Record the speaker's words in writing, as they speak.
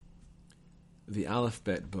The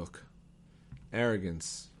Aleph-Bet book.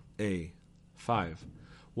 Arrogance. A. 5.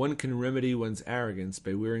 One can remedy one's arrogance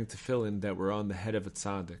by wearing tefillin that were on the head of a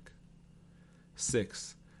tzaddik.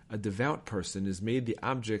 6. A devout person is made the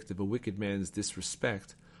object of a wicked man's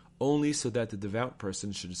disrespect only so that the devout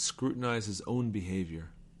person should scrutinize his own behavior.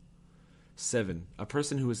 7. A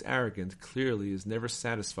person who is arrogant clearly is never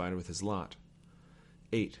satisfied with his lot.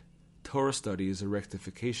 8. Torah study is a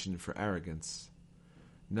rectification for arrogance.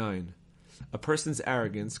 9. A person's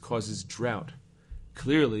arrogance causes drought.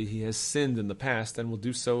 Clearly he has sinned in the past and will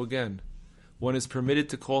do so again. One is permitted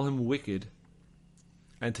to call him wicked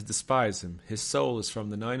and to despise him. His soul is from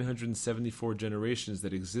the 974 generations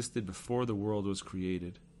that existed before the world was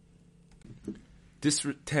created.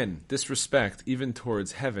 10. Disrespect, even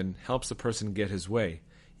towards heaven, helps a person get his way.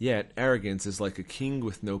 Yet, arrogance is like a king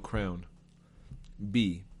with no crown.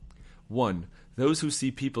 B. 1. Those who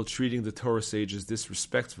see people treating the Torah sages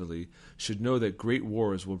disrespectfully should know that great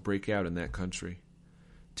wars will break out in that country.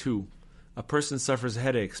 2. A person suffers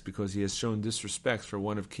headaches because he has shown disrespect for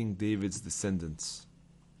one of King David's descendants.